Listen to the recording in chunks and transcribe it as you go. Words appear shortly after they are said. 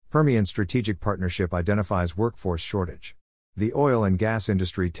Permian Strategic Partnership identifies workforce shortage. The oil and gas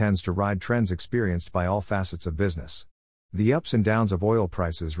industry tends to ride trends experienced by all facets of business. The ups and downs of oil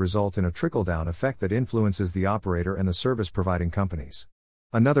prices result in a trickle-down effect that influences the operator and the service-providing companies.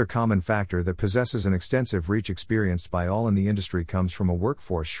 Another common factor that possesses an extensive reach experienced by all in the industry comes from a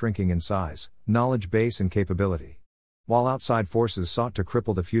workforce shrinking in size, knowledge base and capability. While outside forces sought to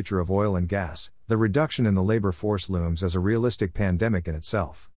cripple the future of oil and gas, the reduction in the labor force looms as a realistic pandemic in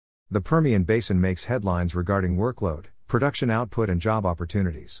itself. The Permian Basin makes headlines regarding workload, production output and job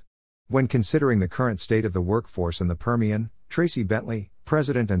opportunities. When considering the current state of the workforce in the Permian, Tracy Bentley,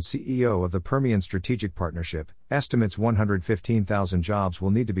 President and CEO of the Permian Strategic Partnership, estimates 115,000 jobs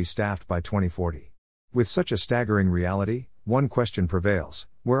will need to be staffed by 2040. With such a staggering reality, one question prevails: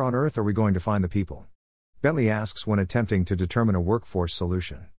 where on earth are we going to find the people? Bentley asks when attempting to determine a workforce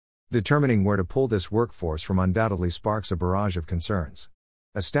solution. Determining where to pull this workforce from undoubtedly sparks a barrage of concerns.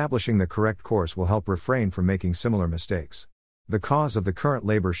 Establishing the correct course will help refrain from making similar mistakes. The cause of the current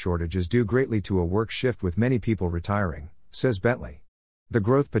labor shortage is due greatly to a work shift with many people retiring, says Bentley. The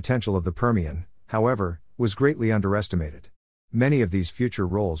growth potential of the Permian, however, was greatly underestimated. Many of these future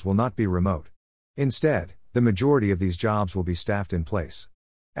roles will not be remote. Instead, the majority of these jobs will be staffed in place.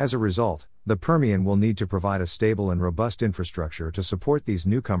 As a result, the Permian will need to provide a stable and robust infrastructure to support these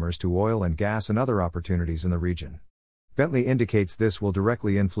newcomers to oil and gas and other opportunities in the region. Bentley indicates this will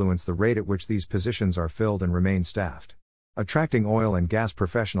directly influence the rate at which these positions are filled and remain staffed. Attracting oil and gas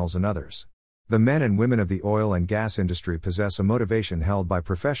professionals and others. The men and women of the oil and gas industry possess a motivation held by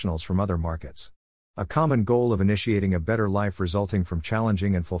professionals from other markets. A common goal of initiating a better life resulting from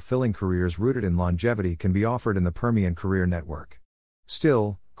challenging and fulfilling careers rooted in longevity can be offered in the Permian Career Network.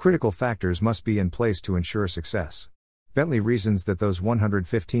 Still, critical factors must be in place to ensure success. Bentley reasons that those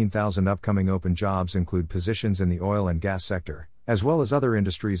 115,000 upcoming open jobs include positions in the oil and gas sector, as well as other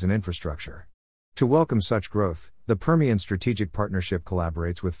industries and infrastructure. To welcome such growth, the Permian Strategic Partnership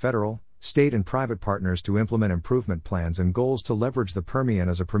collaborates with federal, state and private partners to implement improvement plans and goals to leverage the Permian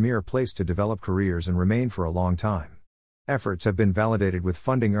as a premier place to develop careers and remain for a long time. Efforts have been validated with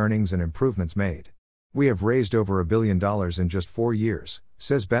funding earnings and improvements made. We have raised over $1 billion in just 4 years,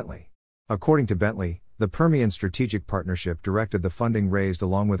 says Bentley. According to Bentley, the Permian Strategic Partnership directed the funding raised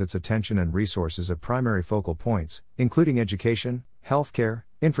along with its attention and resources at primary focal points, including education, healthcare,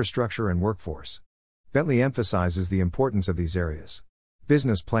 infrastructure and workforce. Bentley emphasizes the importance of these areas.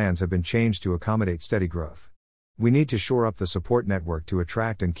 Business plans have been changed to accommodate steady growth. We need to shore up the support network to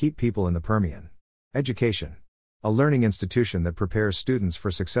attract and keep people in the Permian. Education. A learning institution that prepares students for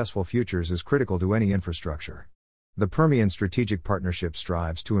successful futures is critical to any infrastructure. The Permian Strategic Partnership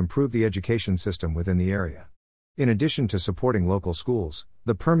strives to improve the education system within the area. In addition to supporting local schools,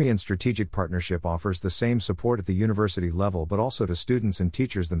 the Permian Strategic Partnership offers the same support at the university level but also to students and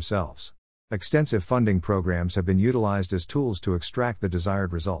teachers themselves. Extensive funding programs have been utilized as tools to extract the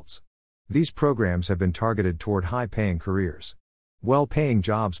desired results. These programs have been targeted toward high-paying careers. Well-paying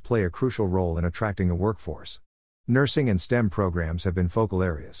jobs play a crucial role in attracting a workforce. Nursing and STEM programs have been focal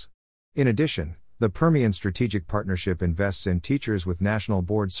areas. In addition, the Permian Strategic Partnership invests in teachers with national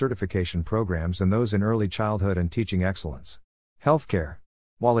board certification programs and those in early childhood and teaching excellence. Healthcare.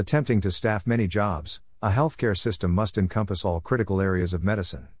 While attempting to staff many jobs, a healthcare system must encompass all critical areas of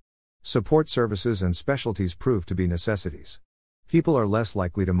medicine. Support services and specialties prove to be necessities. People are less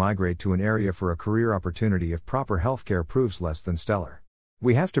likely to migrate to an area for a career opportunity if proper healthcare proves less than stellar.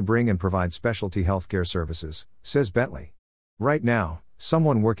 We have to bring and provide specialty healthcare services, says Bentley. Right now,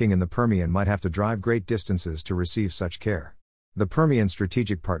 someone working in the Permian might have to drive great distances to receive such care. The Permian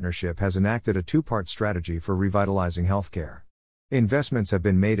Strategic Partnership has enacted a two-part strategy for revitalizing healthcare. Investments have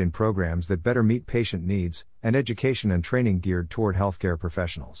been made in programs that better meet patient needs, and education and training geared toward healthcare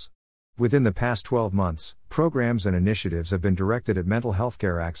professionals. Within the past 12 months, programs and initiatives have been directed at mental health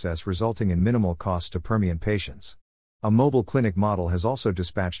care access, resulting in minimal costs to Permian patients. A mobile clinic model has also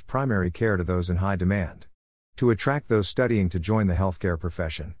dispatched primary care to those in high demand. To attract those studying to join the healthcare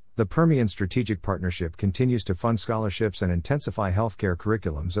profession, the Permian Strategic Partnership continues to fund scholarships and intensify healthcare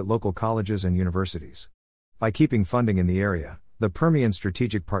curriculums at local colleges and universities. By keeping funding in the area, the Permian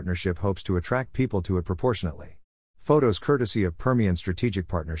Strategic Partnership hopes to attract people to it proportionately. Photos courtesy of Permian Strategic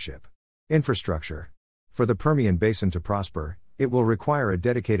Partnership. Infrastructure. For the Permian Basin to prosper, it will require a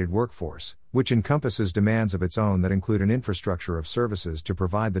dedicated workforce, which encompasses demands of its own that include an infrastructure of services to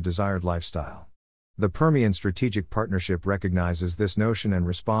provide the desired lifestyle. The Permian Strategic Partnership recognizes this notion and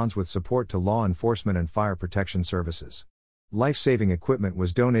responds with support to law enforcement and fire protection services. Life-saving equipment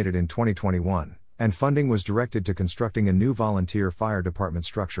was donated in 2021, and funding was directed to constructing a new volunteer fire department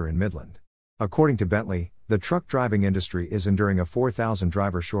structure in Midland. According to Bentley, the truck driving industry is enduring a 4,000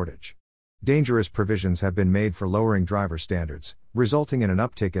 driver shortage. Dangerous provisions have been made for lowering driver standards, resulting in an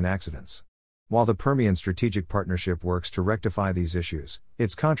uptick in accidents. While the Permian Strategic Partnership works to rectify these issues,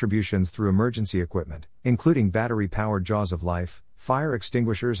 its contributions through emergency equipment, including battery-powered jaws of life, fire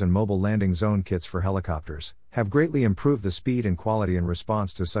extinguishers and mobile landing zone kits for helicopters, have greatly improved the speed and quality in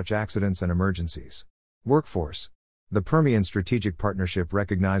response to such accidents and emergencies. Workforce. The Permian Strategic Partnership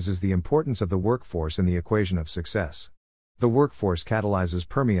recognizes the importance of the workforce in the equation of success. The workforce catalyzes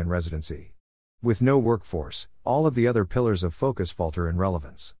Permian residency. With no workforce, all of the other pillars of focus falter in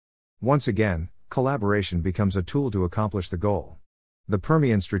relevance. Once again, collaboration becomes a tool to accomplish the goal. The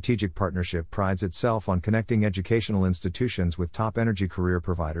Permian Strategic Partnership prides itself on connecting educational institutions with top energy career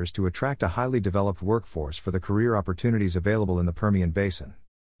providers to attract a highly developed workforce for the career opportunities available in the Permian Basin.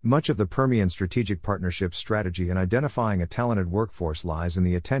 Much of the Permian Strategic Partnership's strategy in identifying a talented workforce lies in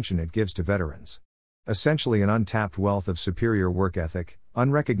the attention it gives to veterans. Essentially an untapped wealth of superior work ethic,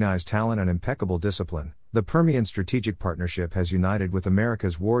 unrecognized talent and impeccable discipline, the Permian Strategic Partnership has united with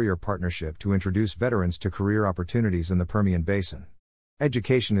America's Warrior Partnership to introduce veterans to career opportunities in the Permian Basin.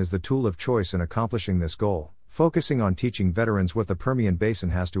 Education is the tool of choice in accomplishing this goal, focusing on teaching veterans what the Permian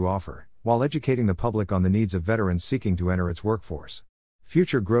Basin has to offer, while educating the public on the needs of veterans seeking to enter its workforce.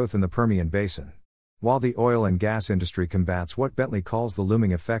 Future growth in the Permian Basin. While the oil and gas industry combats what Bentley calls the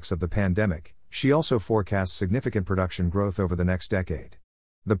looming effects of the pandemic, she also forecasts significant production growth over the next decade.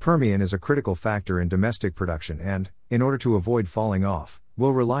 The Permian is a critical factor in domestic production and, in order to avoid falling off,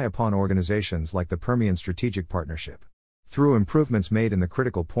 will rely upon organizations like the Permian Strategic Partnership. Through improvements made in the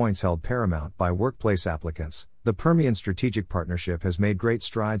critical points held paramount by workplace applicants, the Permian Strategic Partnership has made great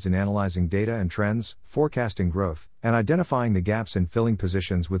strides in analyzing data and trends, forecasting growth, and identifying the gaps in filling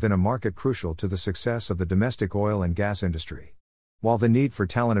positions within a market crucial to the success of the domestic oil and gas industry. While the need for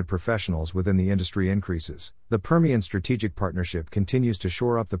talented professionals within the industry increases, the Permian Strategic Partnership continues to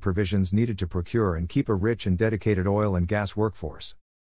shore up the provisions needed to procure and keep a rich and dedicated oil and gas workforce.